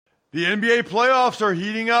The NBA playoffs are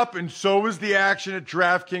heating up, and so is the action at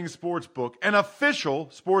DraftKings Sportsbook, an official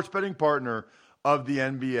sports betting partner of the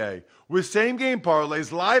NBA. With same-game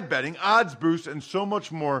parlays, live betting, odds boosts, and so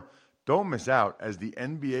much more, don't miss out as the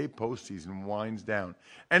NBA postseason winds down.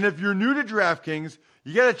 And if you're new to DraftKings,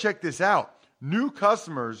 you got to check this out. New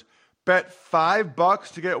customers bet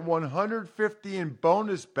 $5 to get $150 in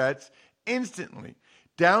bonus bets instantly.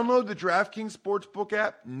 Download the DraftKings Sportsbook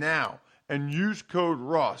app now and use code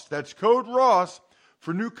Ross. That's code Ross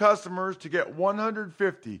for new customers to get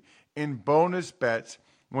 $150 in bonus bets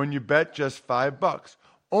when you bet just $5.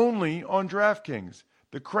 Only on DraftKings.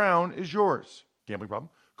 The crown is yours. Gambling problem?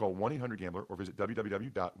 Call 1-800-GAMBLER or visit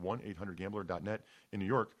www.1800gambler.net. In New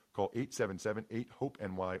York, call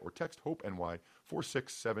 877-8-HOPE-NY or text HOPE-NY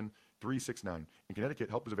 467-369. In Connecticut,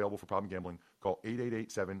 help is available for problem gambling. Call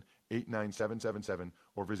 888-7-897-7777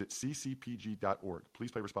 or visit ccpg.org.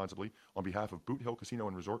 Please play responsibly on behalf of Boot Hill Casino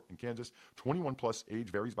and Resort in Kansas. 21 plus, age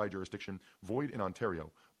varies by jurisdiction. Void in Ontario.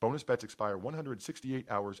 Bonus bets expire 168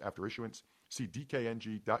 hours after issuance. See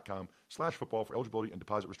dkng.com/football for eligibility and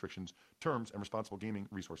deposit restrictions, terms, and responsible gaming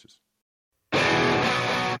resources.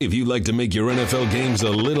 If you'd like to make your NFL games a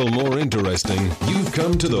little more interesting, you've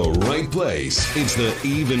come to the right place. It's the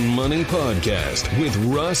Even Money Podcast with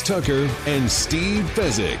Ross Tucker and Steve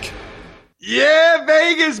Fezzik. Yeah,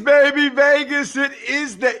 Vegas, baby, Vegas. It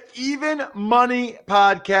is the Even Money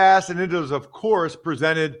Podcast, and it is, of course,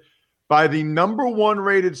 presented by the number one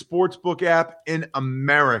rated sportsbook app in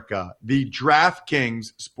America, the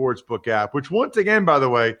DraftKings Sportsbook app, which once again, by the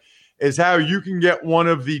way, is how you can get one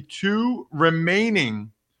of the 2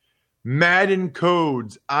 remaining Madden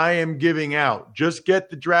codes I am giving out. Just get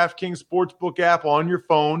the DraftKings Sportsbook app on your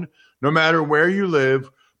phone, no matter where you live.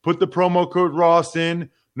 Put the promo code Ross in,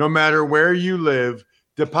 no matter where you live.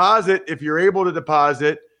 Deposit, if you're able to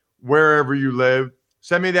deposit, wherever you live.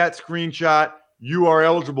 Send me that screenshot. You are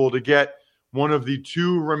eligible to get one of the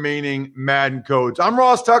 2 remaining Madden codes. I'm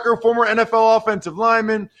Ross Tucker, former NFL offensive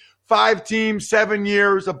lineman, 5 teams, 7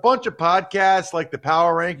 years, a bunch of podcasts like the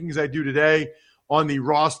Power Rankings I do today on the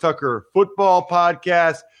Ross Tucker Football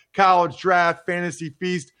Podcast, College Draft, Fantasy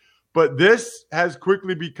Feast. But this has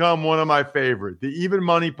quickly become one of my favorite, the Even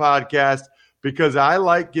Money Podcast, because I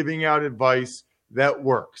like giving out advice that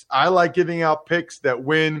works. I like giving out picks that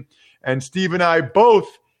win. And Steve and I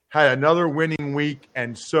both had another winning week,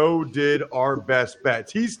 and so did our best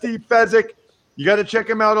bets. He's Steve Fezzik. You got to check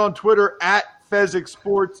him out on Twitter at Fezzik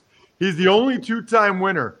Sports. He's the only 2-time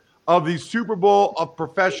winner of the Super Bowl of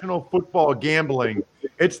professional football gambling.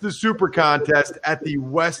 It's the Super Contest at the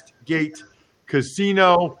Westgate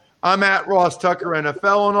Casino. I'm at Ross Tucker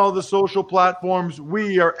NFL on all the social platforms.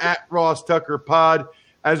 We are at Ross Tucker Pod.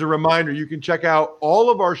 As a reminder, you can check out all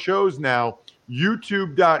of our shows now,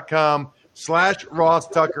 youtube.com/Ross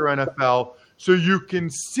Tucker NFL, so you can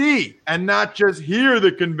see and not just hear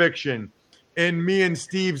the conviction in me and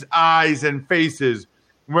Steve's eyes and faces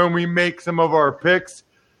when we make some of our picks.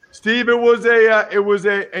 Steve, it was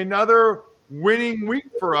another winning week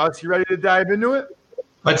for us. You ready to dive into it?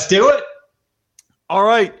 Let's do it. All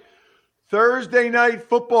right. Thursday night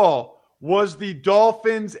football was the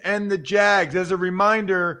Dolphins and the Jags. As a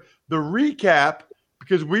reminder, the recap,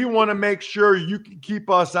 because we want to make sure you can keep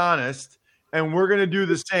us honest, and we're going to do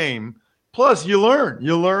the same. Plus, you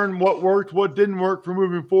learn what worked, what didn't work for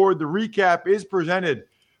moving forward. The recap is presented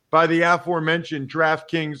by the aforementioned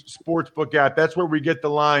DraftKings Sportsbook app. That's where we get the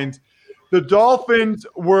lines. The Dolphins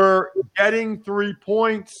were getting 3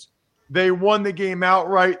 points. They won the game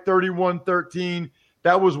outright, 31-13.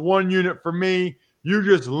 That was 1 unit for me. You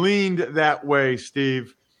just leaned that way,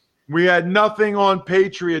 Steve. We had nothing on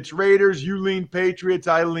Patriots Raiders. You leaned Patriots.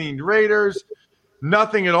 I leaned Raiders.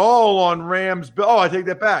 Nothing at all on Rams. Oh, I take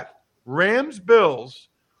that back. Rams Bills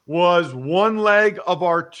was 1 leg of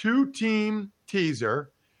our 2-team teaser.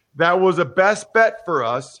 That was a best bet for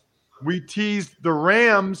us. We teased the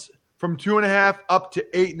Rams from 2.5 up to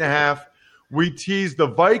 8.5. We teased the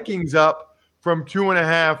Vikings up from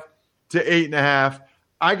 2.5 to 8.5.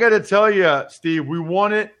 I got to tell you, Steve, we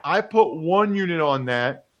won it. I put 1 unit on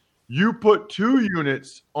that. You put 2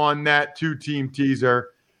 units on that 2-team teaser.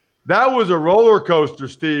 That was a roller coaster,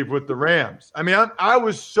 Steve, with the Rams. I mean, I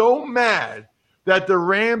was so mad that the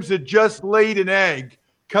Rams had just laid an egg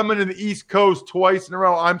coming to the East Coast twice in a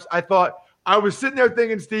row. I was sitting there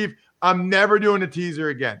thinking, Steve, I'm never doing a teaser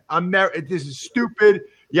again. This is stupid.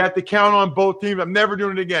 You have to count on both teams. I'm never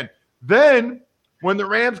doing it again. Then when the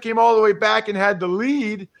Rams came all the way back and had the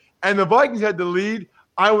lead and the Vikings had the lead,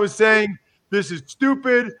 I was saying, this is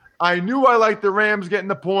stupid. I knew I liked the Rams getting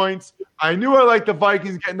the points. I knew I liked the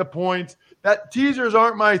Vikings getting the points. That teasers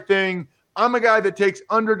aren't my thing. I'm a guy that takes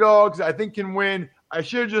underdogs. I think can win. I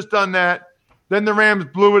should have just done that. Then the Rams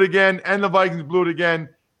blew it again, and the Vikings blew it again,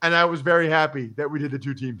 and I was very happy that we did the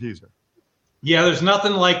two-team teaser. Yeah, there's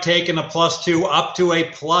nothing like taking a +2 up to a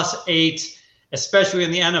 +8, especially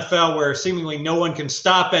in the NFL where seemingly no one can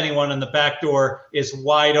stop anyone and the back door is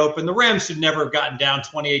wide open. The Rams should never have gotten down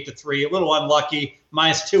 28-3. A little unlucky,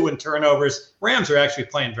 -2 in turnovers. Rams are actually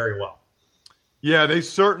playing very well. Yeah, they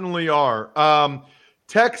certainly are.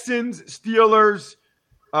 Texans, Steelers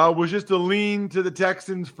was just a lean to the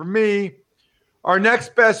Texans for me. Our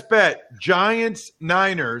next best bet, Giants,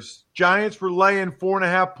 Niners. Giants were laying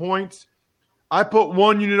 4.5 points. I put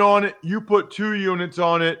 1 unit on it. You put 2 units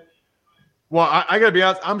on it. Well, I got to be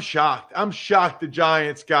honest, I'm shocked. I'm shocked the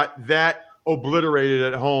Giants got that obliterated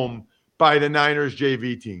at home by the Niners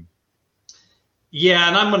JV team. Yeah,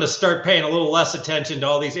 and I'm going to start paying a little less attention to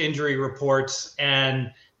all these injury reports.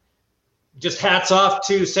 And just hats off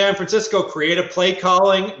to San Francisco. Creative play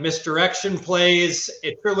calling, misdirection plays.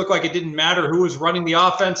 It sure looked like it didn't matter who was running the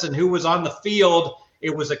offense and who was on the field.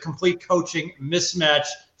 It was a complete coaching mismatch.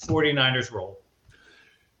 49ers roll.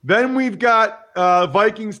 Then we've got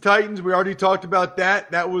Vikings-Titans. We already talked about that.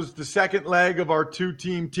 That was the second leg of our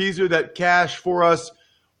two-team teaser that cashed for us.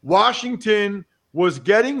 Washington was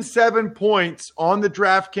getting 7 points on the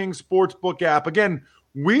DraftKings Sportsbook app. Again,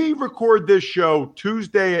 we record this show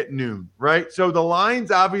Tuesday at noon, right? So the lines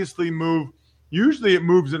obviously move. Usually it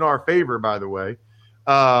moves in our favor, by the way.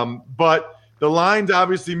 But the lines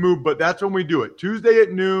obviously move, but that's when we do it. Tuesday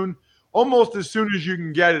at noon, almost as soon as you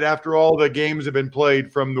can get it after all the games have been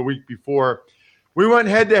played from the week before. We went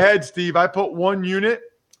head-to-head, Steve. I put 1 unit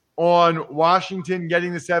on Washington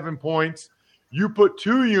getting the 7 points. You put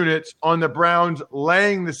 2 units on the Browns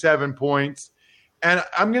laying the 7 points. And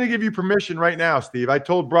I'm going to give you permission right now, Steve. I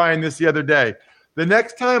told Brian this the other day. The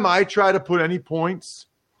next time I try to put any points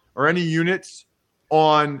or any units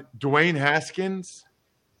on Dwayne Haskins,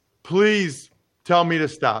 please tell me to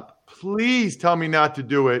stop. Please tell me not to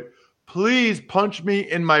do it. Please punch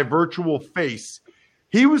me in my virtual face.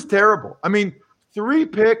 He was terrible. I mean, 3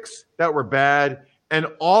 picks that were bad, an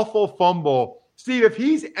awful fumble. Steve, if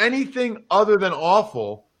he's anything other than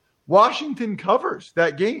awful, Washington covers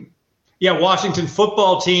that game. Yeah, Washington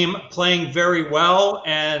football team playing very well.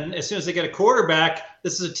 And as soon as they get a quarterback,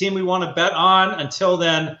 this is a team we want to bet on. Until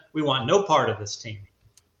then, we want no part of this team.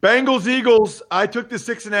 Bengals, Eagles. I took the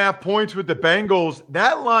 6.5 points with the Bengals.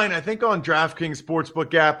 That line, I think on DraftKings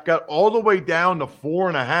Sportsbook app, got all the way down to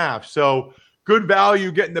 4.5. So good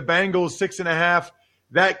value getting the Bengals 6.5.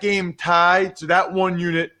 That game tied, so that 1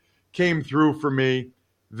 unit came through for me.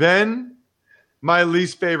 Then my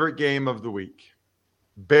least favorite game of the week,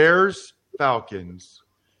 Bears, Falcons.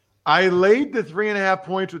 I laid the 3.5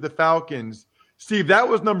 points with the Falcons. Steve, that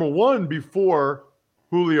was number 1 before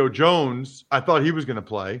Julio Jones. I thought he was going to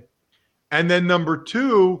play. And then number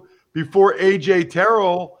 2, before A.J.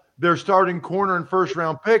 Terrell, their starting corner and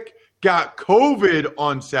first-round pick, got COVID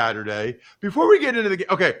on Saturday. Before we get into the game,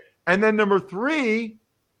 okay. And then number 3,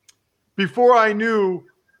 before I knew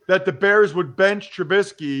that the Bears would bench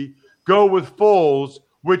Trubisky, go with Foles,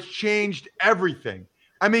 which changed everything.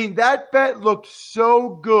 I mean, that bet looked so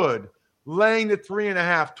good, laying the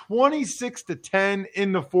 3.5, 26-10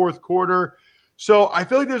 in the fourth quarter. So I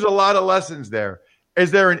feel like there's a lot of lessons there.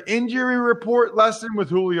 Is there an injury report lesson with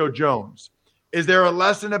Julio Jones? Is there a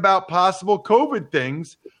lesson about possible COVID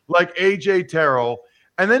things like A.J. Terrell?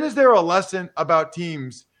 And then is there a lesson about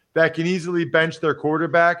teams that can easily bench their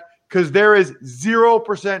quarterback? Because there is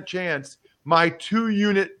 0% chance my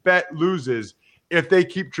 2-unit bet loses if they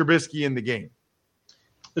keep Trubisky in the game.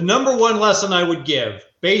 The number 1 lesson I would give,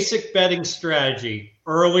 basic betting strategy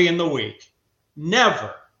early in the week,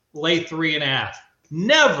 never lay 3.5.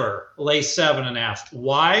 Never lay 7.5.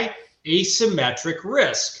 Why? Asymmetric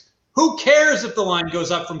risk. Who cares if the line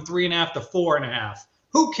goes up from 3.5 to 4.5?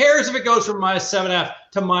 Who cares if it goes from -7.5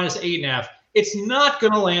 to -8.5? It's not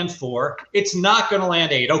going to land 4. It's not going to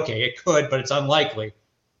land 8. Okay, it could, but it's unlikely.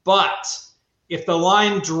 But if the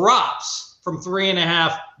line drops from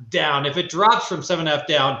 3.5 down, if it drops from 7.5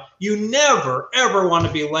 down, you never, ever want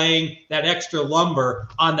to be laying that extra lumber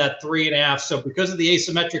on that 3.5. So because of the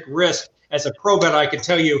asymmetric risk, as a pro bet, I can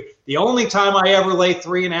tell you the only time I ever lay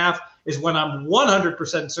 3.5 is when I'm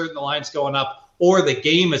 100% certain the line's going up or the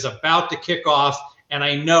game is about to kick off and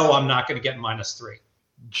I know I'm not going to get -3.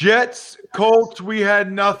 Jets, Colts, we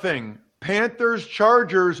had nothing. Panthers,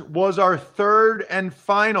 Chargers was our third and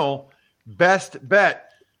final best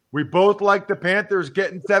bet. We both like the Panthers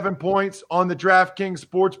getting 7 points on the DraftKings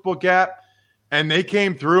Sportsbook app, and they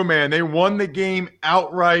came through, man. They won the game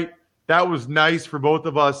outright. That was nice for both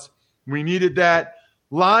of us. We needed that.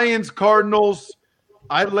 Lions, Cardinals.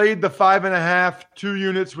 I laid the 5.5, 2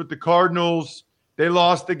 units with the Cardinals. They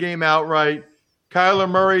lost the game outright. Kyler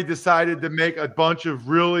Murray decided to make a bunch of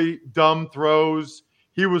really dumb throws.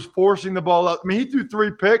 He was forcing the ball out. I mean, he threw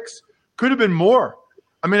 3 picks. Could have been more.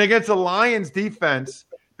 I mean, against the Lions defense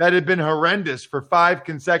that had been horrendous for 5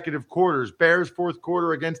 consecutive quarters. Bears fourth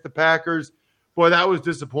quarter against the Packers. Boy, that was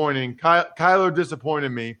disappointing. Kyler disappointed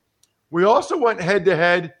me. We also went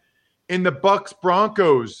head-to-head in the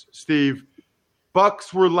Bucs-Broncos, Steve.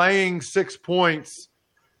 Bucs were laying 6 points.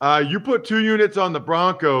 You put 2 units on the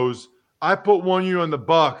Broncos. I put 1 unit on the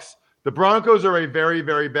Bucs. The Broncos are a very,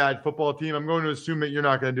 very bad football team. I'm going to assume that you're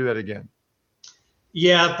not going to do that again.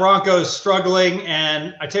 Yeah, Broncos struggling,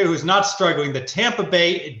 and I tell you who's not struggling, the Tampa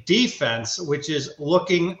Bay defense, which is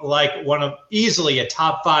looking like one of easily a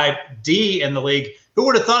top 5 D in the league. Who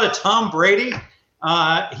would have thought of Tom Brady?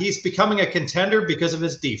 He's becoming a contender because of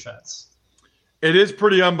his defense. It is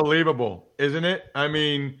pretty unbelievable, isn't it? I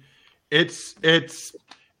mean, it's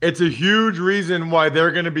a huge reason why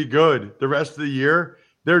they're going to be good the rest of the year.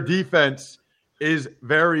 Their defense is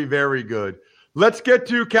very, very good. Let's get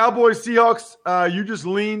to Cowboys, Seahawks. You just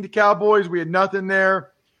leaned Cowboys. We had nothing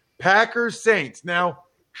there. Packers, Saints. Now,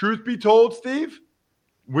 truth be told, Steve,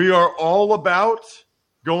 we are all about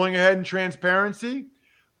going ahead and transparency.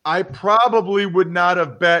 I probably would not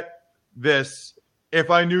have bet this if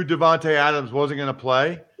I knew Devontae Adams wasn't going to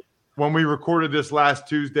play when we recorded this last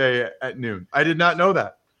Tuesday at noon. I did not know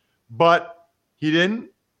that. But he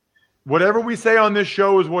didn't. Whatever we say on this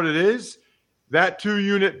show is what it is. That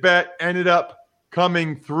 2-unit bet ended up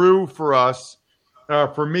coming through for us,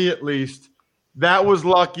 for me at least. That was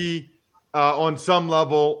lucky on some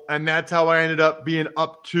level, and that's how I ended up being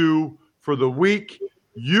up 2 for the week.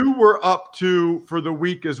 You were up 2 for the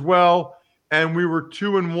week as well, and we were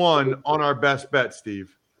 2-1 on our best bet,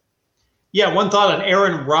 Steve. Yeah, one thought on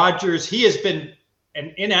Aaron Rodgers. He has been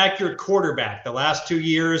an inaccurate quarterback the last 2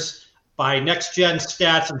 years by next-gen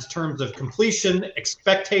stats in terms of completion,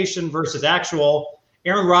 expectation versus actual.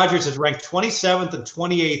 Aaron Rodgers is ranked 27th and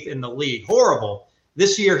 28th in the league. Horrible.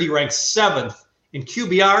 This year he ranks 7th in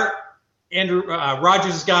QBR. Andrew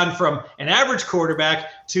Rodgers has gone from an average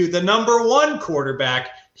quarterback to the number 1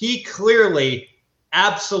 quarterback. He clearly,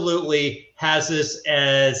 absolutely has this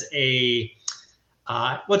as a,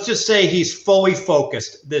 let's just say he's fully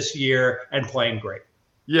focused this year and playing great.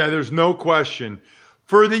 Yeah, there's no question.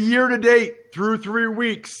 For the year to date, through 3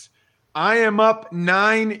 weeks, I am up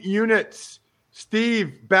 9 units.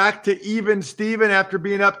 Steve, back to even Steven after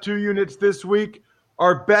being up 2 units this week.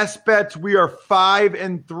 Our best bets, we are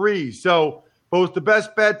 5-3. So both the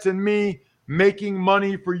best bets and me making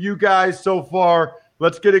money for you guys so far.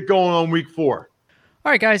 Let's get it going on week 4.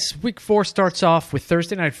 All right, guys. Week 4 starts off with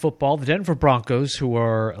Thursday Night Football. The Denver Broncos, who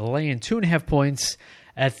are laying 2.5 points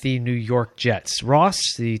at the New York Jets. Ross,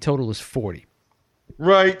 the total is 40.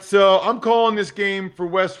 Right. So I'm calling this game for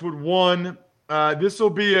Westwood 1. This will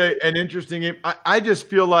be an interesting game. I just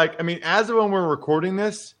feel like, I mean, as of when we're recording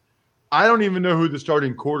this, I don't even know who the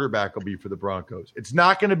starting quarterback will be for the Broncos. It's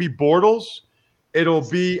not going to be Bortles. It'll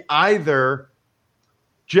be either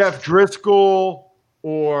Jeff Driscoll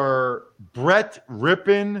or Brett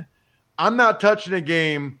Rippon. I'm not touching a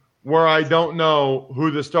game where I don't know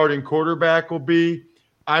who the starting quarterback will be.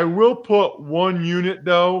 I will put 1 unit,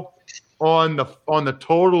 though, on the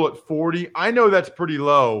total at 40. I know that's pretty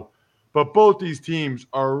low, but both these teams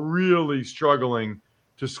are really struggling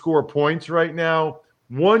to score points right now.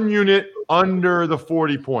 1 unit under the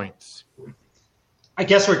 40 points. I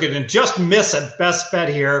guess we're going to just miss a best bet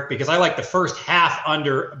here because I like the first half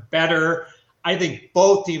under better. I think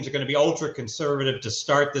both teams are going to be ultra conservative to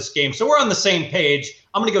start this game. So we're on the same page.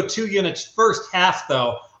 I'm going to go 2 units first half,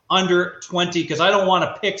 though, under 20 because I don't want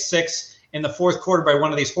to pick 6 in the fourth quarter by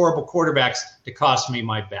one of these horrible quarterbacks to cost me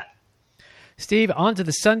my bet. Steve, on to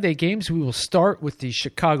the Sunday games. We will start with the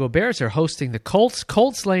Chicago Bears. They're hosting the Colts.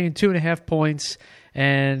 Colts laying 2.5 points,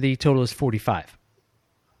 and the total is 45.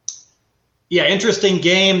 Yeah, interesting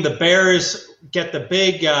game. The Bears get the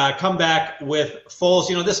big comeback with Foles.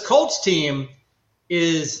 You know, this Colts team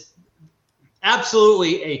is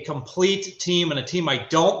absolutely a complete team and a team I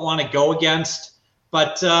don't want to go against.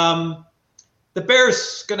 But the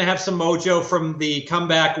Bears going to have some mojo from the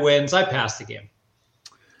comeback wins. I passed the game.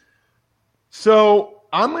 So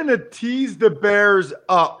I'm going to tease the Bears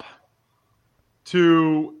up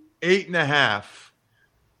to 8.5.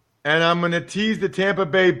 And I'm going to tease the Tampa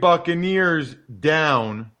Bay Buccaneers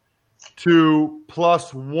down to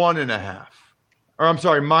plus 1.5. Or I'm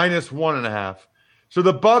sorry, minus 1.5. So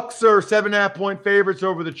the Bucs are 7.5 point favorites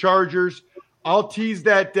over the Chargers. I'll tease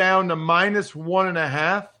that down to minus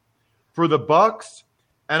 1.5 for the Bucs.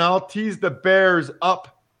 and I'll tease the Bears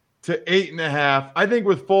up to 8.5. I think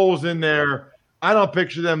with Foles in there, I don't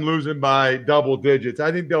picture them losing by double digits.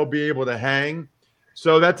 I think they'll be able to hang.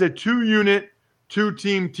 So that's a 2-unit,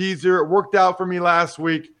 2-team teaser. It worked out for me last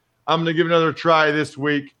week. I'm going to give it another try this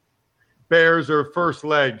week. Bears are first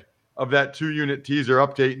leg of that 2-unit teaser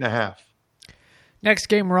up to 8.5. Next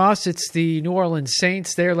game, Ross, it's the New Orleans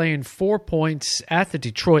Saints. They're laying 4 points at the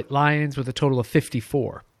Detroit Lions with a total of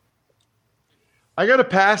 54. I got to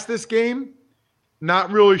pass this game.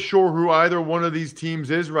 Not really sure who either one of these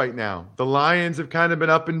teams is right now. The Lions have kind of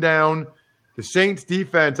been up and down. The Saints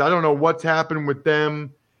defense, I don't know what's happened with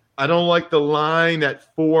them. I don't like the line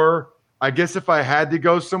at 4. I guess if I had to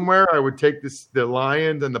go somewhere, I would take the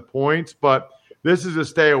Lions and the points, but this is a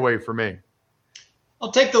stay away for me.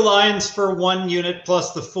 I'll take the Lions for 1 unit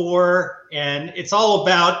plus the 4, and it's all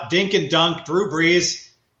about dink and dunk. Drew Brees,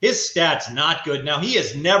 his stats not good. Now, he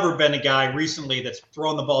has never been a guy recently that's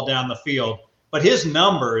thrown the ball down the field, but his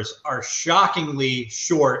numbers are shockingly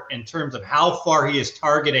short in terms of how far he is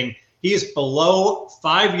targeting. He is below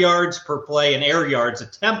 5 yards per play in air yards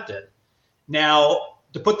attempted. Now,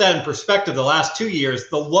 to put that in perspective, the last 2 years,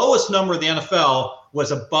 the lowest number in the NFL was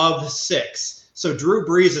above 6. So Drew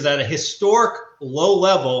Brees is at a historic low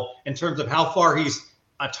level in terms of how far he's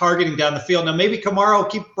targeting down the field. Now, maybe Kamara will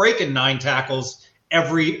keep breaking 9 tackles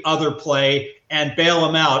every other play and bail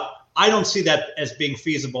him out. I don't see that as being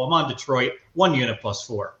feasible. I'm on Detroit, 1 unit plus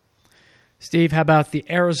 4. Steve, how about the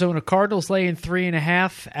Arizona Cardinals laying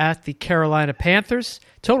 3.5 at the Carolina Panthers?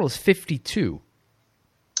 Total is 52.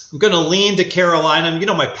 I'm going to lean to Carolina. You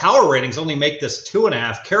know, my power ratings only make this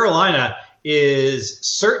 2.5. Carolina is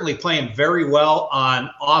certainly playing very well on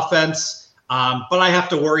offense, but I have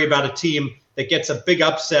to worry about a team that gets a big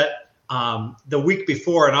upset the week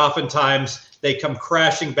before, and oftentimes they come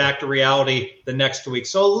crashing back to reality the next week.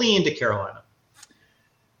 So I'll lean to Carolina.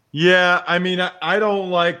 Yeah, I mean, I don't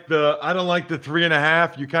like the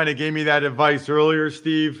 3.5. You kind of gave me that advice earlier,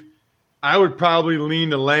 Steve. I would probably lean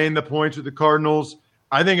to laying the points with the Cardinals.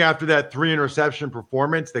 I think after that 3-interception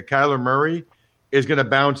performance, that Kyler Murray is going to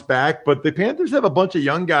bounce back. But the Panthers have a bunch of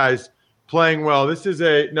young guys playing well. This is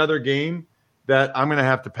another game that I'm going to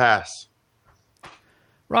have to pass.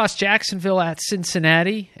 Ross, Jacksonville at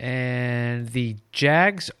Cincinnati, and the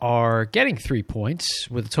Jags are getting 3 points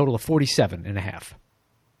with a total of 47.5.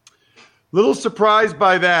 Little surprised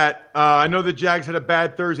by that. I know the Jags had a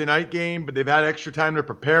bad Thursday night game, but they've had extra time to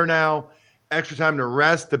prepare now, extra time to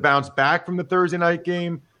rest, to bounce back from the Thursday night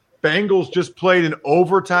game. Bengals just played an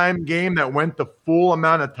overtime game that went the full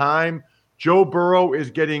amount of time. Joe Burrow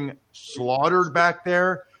is getting slaughtered back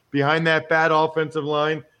there behind that bad offensive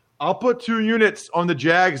line. I'll put 2 units on the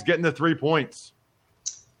Jags getting the 3 points.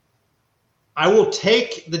 I will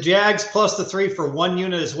take the Jags plus the 3 for 1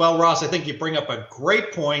 unit as well, Ross. I think you bring up a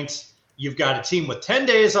great point. You've got a team with 10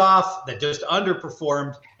 days off that just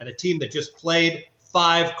underperformed and a team that just played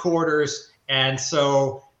 5 quarters. And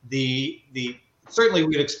so certainly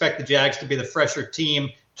we'd expect the Jags to be the fresher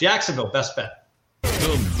team. Jacksonville, best bet.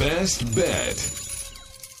 The best bet.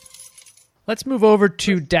 Let's move over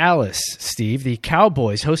to Dallas, Steve. The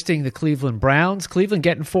Cowboys hosting the Cleveland Browns. Cleveland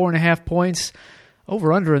getting 4.5 points.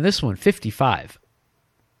 Over under in this one, 55.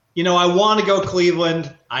 You know, I want to go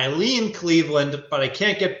Cleveland. I lean Cleveland, but I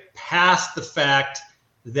can't get past the fact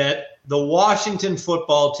that the Washington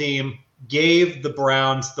football team gave the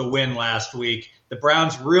Browns the win last week. The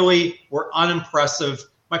Browns really were unimpressive.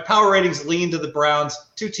 My power ratings lean to the Browns.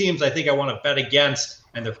 2 teams I think I want to bet against,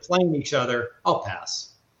 and they're playing each other. I'll pass.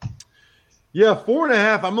 Yeah,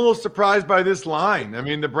 4.5. I'm a little surprised by this line. I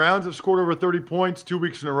mean, the Browns have scored over 30 points 2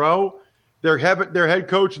 weeks in a row. Their head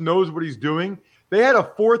coach knows what he's doing. They had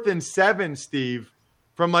a 4th and 7, Steve,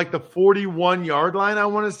 from like the 41-yard line, I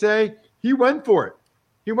want to say. He went for it.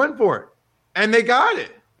 And they got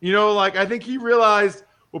it. You know, like I think he realized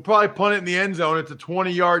we'll probably punt it in the end zone. It's a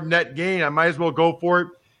 20-yard net gain. I might as well go for it.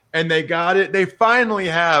 And they got it. They finally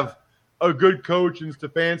have a good coach in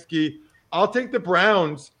Stefanski. I'll take the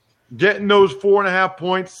Browns getting those 4.5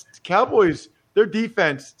 points. Cowboys, their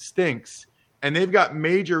defense stinks. And they've got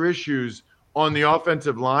major issues on the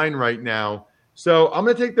offensive line right now. So I'm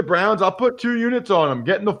going to take the Browns. I'll put 2 units on them,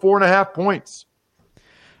 getting the 4.5 points.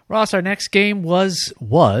 Ross, our next game was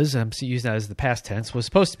I'm using that as the past tense, was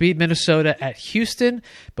supposed to be Minnesota at Houston,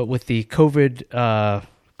 but with the COVID,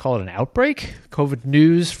 call it an outbreak, COVID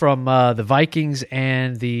news from the Vikings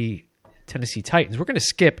and the Tennessee Titans, we're going to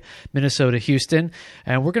skip Minnesota-Houston,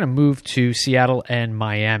 and we're going to move to Seattle and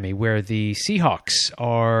Miami, where the Seahawks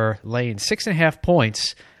are laying 6.5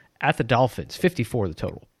 points at the Dolphins, 54 the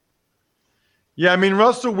total. Yeah, I mean,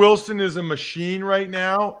 Russell Wilson is a machine right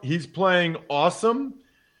now. He's playing awesome.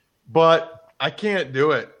 but I can't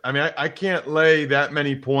do it. I mean, I can't lay that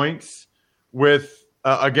many points with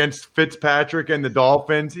against Fitzpatrick and the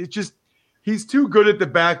Dolphins. It's just he's too good at the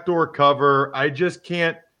backdoor cover. I just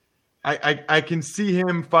can't. I can see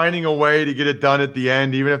him finding a way to get it done at the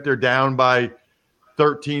end, even if they're down by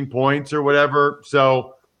 13 points or whatever.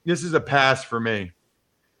 So this is a pass for me.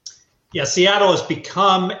 Yeah, Seattle has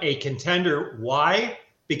become a contender. Why?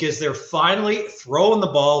 Because they're finally throwing the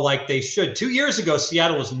ball like they should. 2 years ago,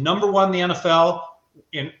 Seattle was number one in the NFL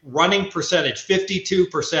in running percentage,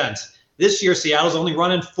 52%. This year, Seattle's only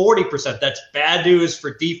running 40%. That's bad news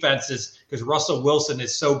for defenses because Russell Wilson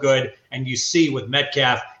is so good, and you see with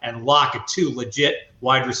Metcalf and Lockett, two legit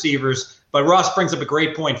wide receivers. But Ross brings up a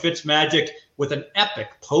great point. Fitzmagic with an epic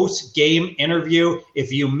post-game interview.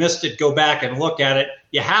 If you missed it, go back and look at it.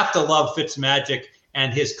 You have to love Fitzmagic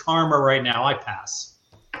and his karma right now. I pass.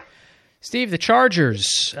 Steve, the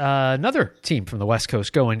Chargers, another team from the West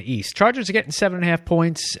Coast going east. Chargers are getting 7.5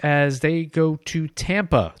 points as they go to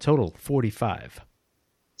Tampa, total 45.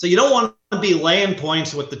 So you don't want to be laying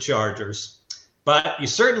points with the Chargers, but you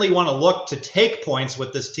certainly want to look to take points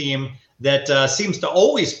with this team that seems to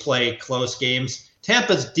always play close games.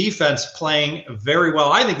 Tampa's defense playing very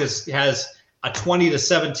well. I think this has a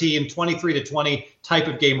 20-17, 23-20 type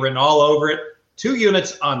of game written all over it. 2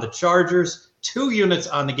 units on the Chargers. 2 units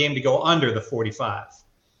on the game to go under the 45.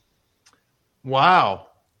 Wow.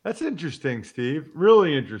 That's interesting, Steve.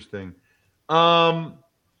 Really interesting. This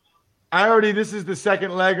is the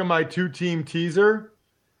second leg of my 2-team teaser,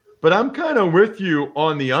 but I'm kind of with you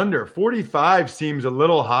on the under. 45 seems a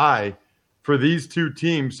little high for these 2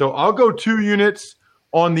 teams. So I'll go 2 units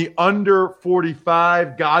on the under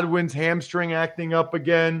 45. Godwin's hamstring acting up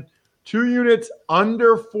again. 2 units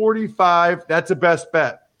under 45. That's a best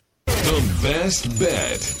bet. The best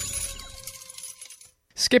bet.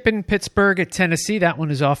 Skipping Pittsburgh at Tennessee. That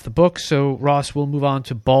one is off the book. So, Ross, we'll move on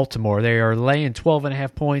to Baltimore. They are laying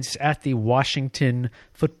 12.5 points at the Washington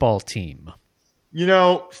football team. You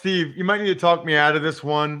know, Steve, you might need to talk me out of this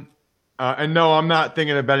one. And no, I'm not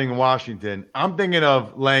thinking of betting Washington. I'm thinking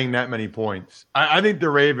of laying that many points. I think the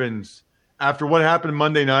Ravens, after what happened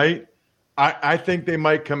Monday night, I think they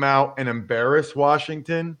might come out and embarrass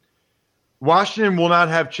Washington. Washington will not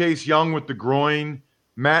have Chase Young with the groin.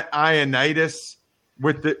 Matt Ioannidis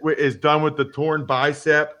is done with the torn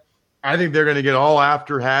bicep. I think they're going to get all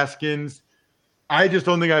after Haskins. I just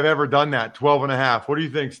don't think I've ever done that, 12.5. What do you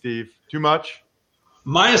think, Steve? Too much?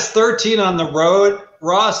 -13 on the road.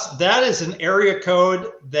 Ross, that is an area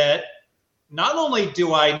code that not only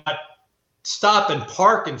do I not stop and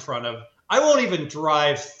park in front of, I won't even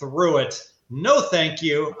drive through it. No, thank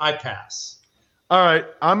you. I pass. All right,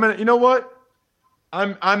 I'm gonna. You know what?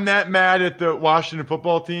 I'm that mad at the Washington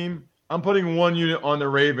football team. I'm putting 1 unit on the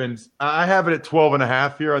Ravens. I have it at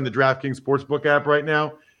 12.5 here on the DraftKings Sportsbook app right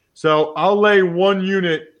now. So I'll lay 1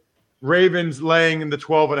 unit. Ravens laying in the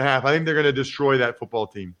 12.5. I think they're going to destroy that football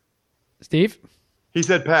team. Steve? He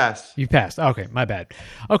said pass. You passed. Okay, my bad.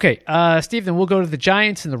 Okay, Steve, then we'll go to the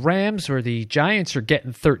Giants and the Rams, where the Giants are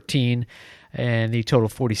getting 13 and the total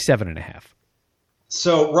 47.5.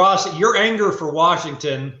 So, Ross, your anger for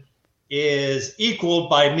Washington is equaled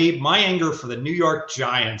by my anger for the New York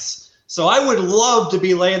Giants. So I would love to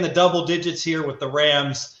be laying the double digits here with the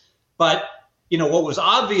Rams. But, you know, what was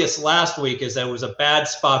obvious last week is that it was a bad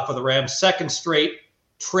spot for the Rams, second straight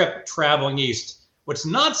trip traveling east. What's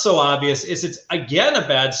not so obvious is it's, again, a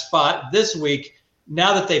bad spot this week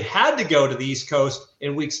now that they've had to go to the East Coast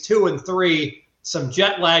in weeks 2 and 3, some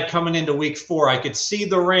jet lag coming into week 4. I could see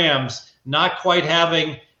the Rams not quite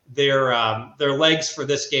having their legs for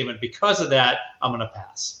this game, and because of that, I'm going to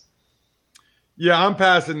pass. Yeah, I'm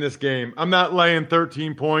passing this game. I'm not laying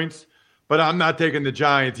 13 points, but I'm not taking the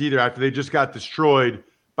Giants either after they just got destroyed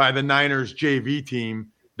by the Niners JV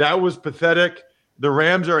team. That was pathetic. The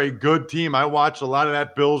Rams are a good team. I watched a lot of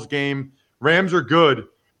that Bills game. Rams are good,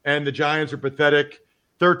 and the Giants are pathetic.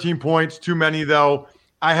 13 points, too many, though.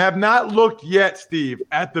 I have not looked yet, Steve,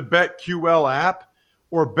 at the BetQL app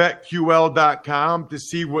or BetQL.com to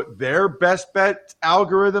see what their best bet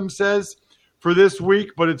algorithm says for this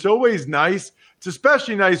week, but it's always nice. It's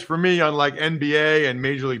especially nice for me on like NBA and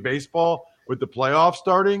Major League Baseball with the playoffs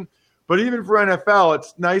starting. But even for NFL,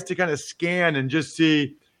 it's nice to kind of scan and just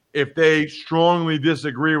see if they strongly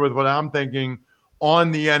disagree with what I'm thinking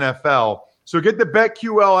on the NFL. So get the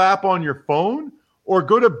BetQL app on your phone or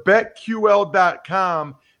go to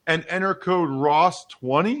BetQL.com and enter code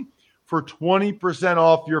ROSS20 for 20%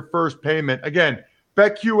 off your first payment. Again,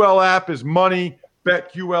 BetQL app is money,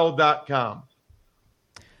 BetQL.com.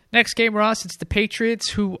 Next game, Ross, it's the Patriots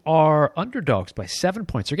who are underdogs by 7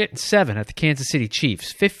 points. They're getting 7 at the Kansas City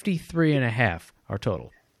Chiefs. 53.5 our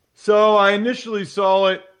total. So I initially saw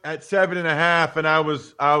it at 7.5, and I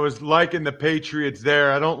was liking the Patriots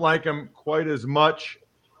there. I don't like them quite as much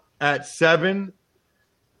at 7,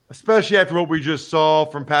 especially after what we just saw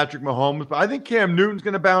from Patrick Mahomes. But I think Cam Newton's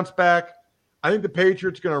going to bounce back. I think the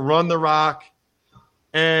Patriots are going to run the rock.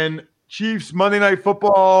 And Chiefs, Monday Night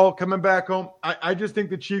Football, coming back home. I just think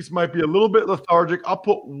the Chiefs might be a little bit lethargic. I'll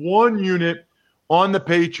put 1 unit on the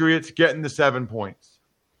Patriots getting the 7 points.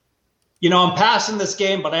 I'm passing this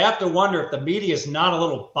game, but I have to wonder if the media is not a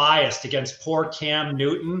little biased against poor Cam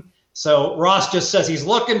Newton. So Ross just says he's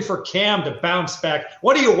looking for Cam to bounce back.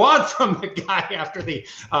 What do you want from the guy after the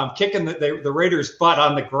kicking the Raiders' butt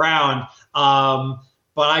on the ground?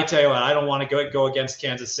 But I tell you what, I don't want to go against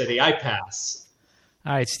Kansas City. I pass.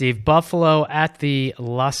 All right, Steve. Buffalo at the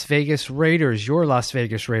Las Vegas Raiders. Your Las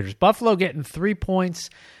Vegas Raiders. Buffalo getting 3 points,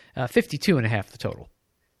 52.5 the total.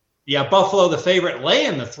 Yeah, Buffalo, the favorite,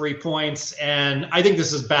 laying the 3 points. And I think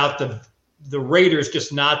this is about the Raiders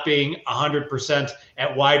just not being 100%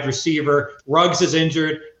 at wide receiver. Ruggs is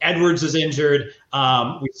injured. Edwards is injured.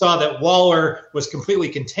 We saw that Waller was completely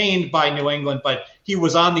contained by New England, but he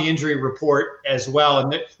was on the injury report as well.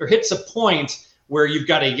 And there hits a point where you've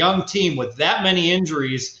got a young team with that many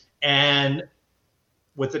injuries and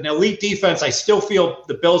with an elite defense. I still feel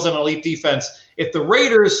the Bills an elite defense. If the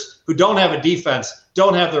Raiders, who don't have a defense,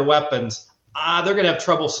 don't have their weapons, they're going to have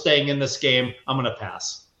trouble staying in this game. I'm going to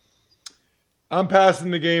pass. I'm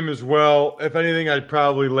passing the game as well. If anything, I'd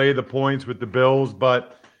probably lay the points with the Bills,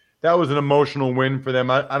 but that was an emotional win for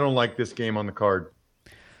them. I don't like this game on the card.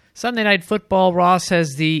 Sunday Night Football, Ross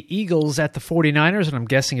has the Eagles at the 49ers, and I'm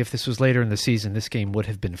guessing if this was later in the season, this game would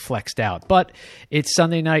have been flexed out. But it's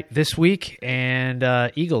Sunday night this week,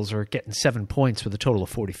 and Eagles are getting 7 points with a total of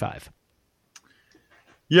 45.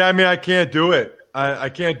 Yeah, I can't do it. I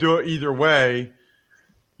can't do it either way.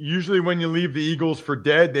 Usually when you leave the Eagles for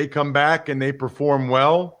dead, they come back and they perform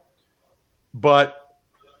well. But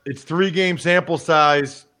it's 3-game sample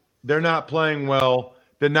size. They're not playing well.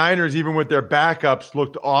 The Niners, even with their backups,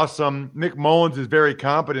 looked awesome. Nick Mullins is very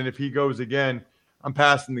competent if he goes again. I'm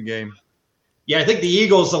passing the game. Yeah, I think the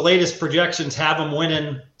Eagles, the latest projections have them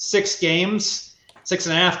winning 6 games,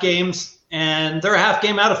 6.5 games, and they're a half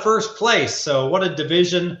game out of first place. So what a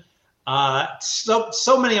division.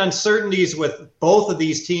 So many uncertainties with both of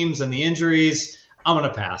these teams and the injuries. I'm going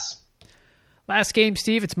to pass. Last game,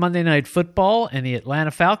 Steve, it's Monday Night Football, and the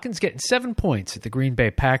Atlanta Falcons getting 7 points at the Green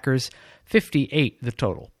Bay Packers, 58 the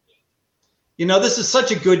total. This is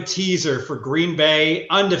such a good teaser for Green Bay,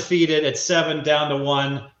 undefeated at 7 down to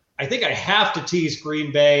 1. I think I have to tease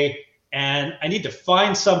Green Bay, and I need to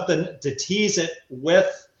find something to tease it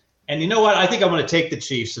with. And you know what? I think I'm going to take the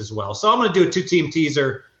Chiefs as well. So I'm going to do a 2-team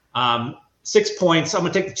teaser, 6 points. I'm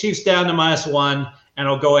going to take the Chiefs down to -1, and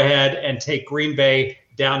I'll go ahead and take Green Bay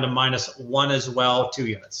down to -1 as well, 2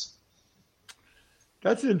 units.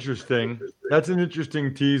 That's interesting. That's an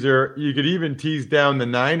interesting teaser. You could even tease down the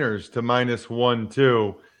Niners to -1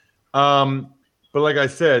 too. But like I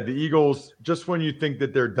said, the Eagles, just when you think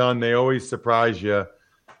that they're done, they always surprise you.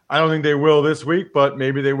 I don't think they will this week, but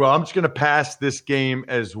maybe they will. I'm just going to pass this game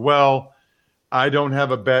as well. I don't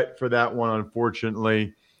have a bet for that one,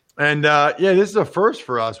 unfortunately. And, this is a first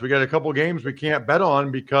for us. We got a couple games we can't bet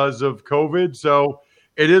on because of COVID, so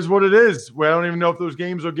it is what it is. I don't even know if those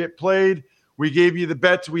games will get played. We gave you the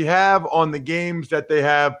bets we have on the games that they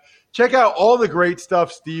have. Check out all the great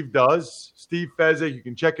stuff Steve does. Steve Fezzik. You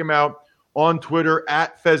can check him out on Twitter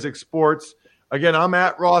at Fezzik Sports. Again, I'm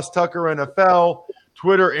at Ross Tucker NFL,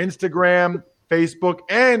 Twitter, Instagram, Facebook,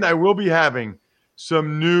 and I will be having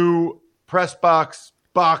some new press box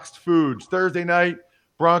boxed foods. Thursday night,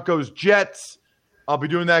 Broncos Jets. I'll be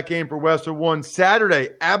doing that game for Westwood One. Saturday,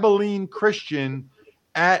 Abilene Christian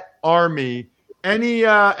at Army.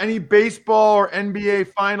 Any baseball or NBA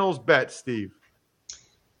finals bets, Steve?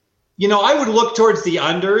 I would look towards the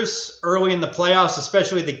unders early in the playoffs,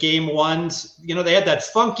 especially the game ones. They had that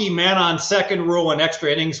funky man-on-second rule in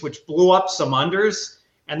extra innings, which blew up some unders,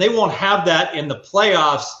 and they won't have that in the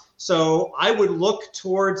playoffs. So I would look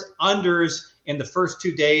towards unders in the first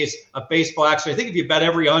 2 days of baseball. Actually, I think if you bet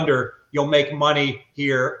every under, you'll make money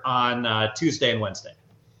here on Tuesday and Wednesday.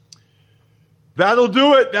 That'll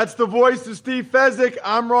do it. That's the voice of Steve Fezzik.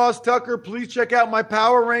 I'm Ross Tucker. Please check out my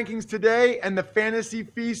power rankings today and the Fantasy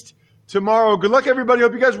Feast tomorrow. Good luck, everybody.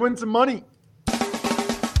 Hope you guys win some money.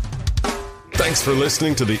 Thanks for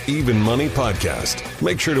listening to the Even Money Podcast.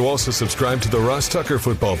 Make sure to also subscribe to the Ross Tucker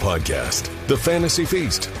Football Podcast, The Fantasy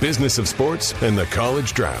Feast, Business of Sports, and The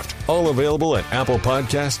College Draft. All available at Apple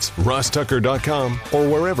Podcasts, rosstucker.com, or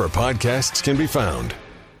wherever podcasts can be found.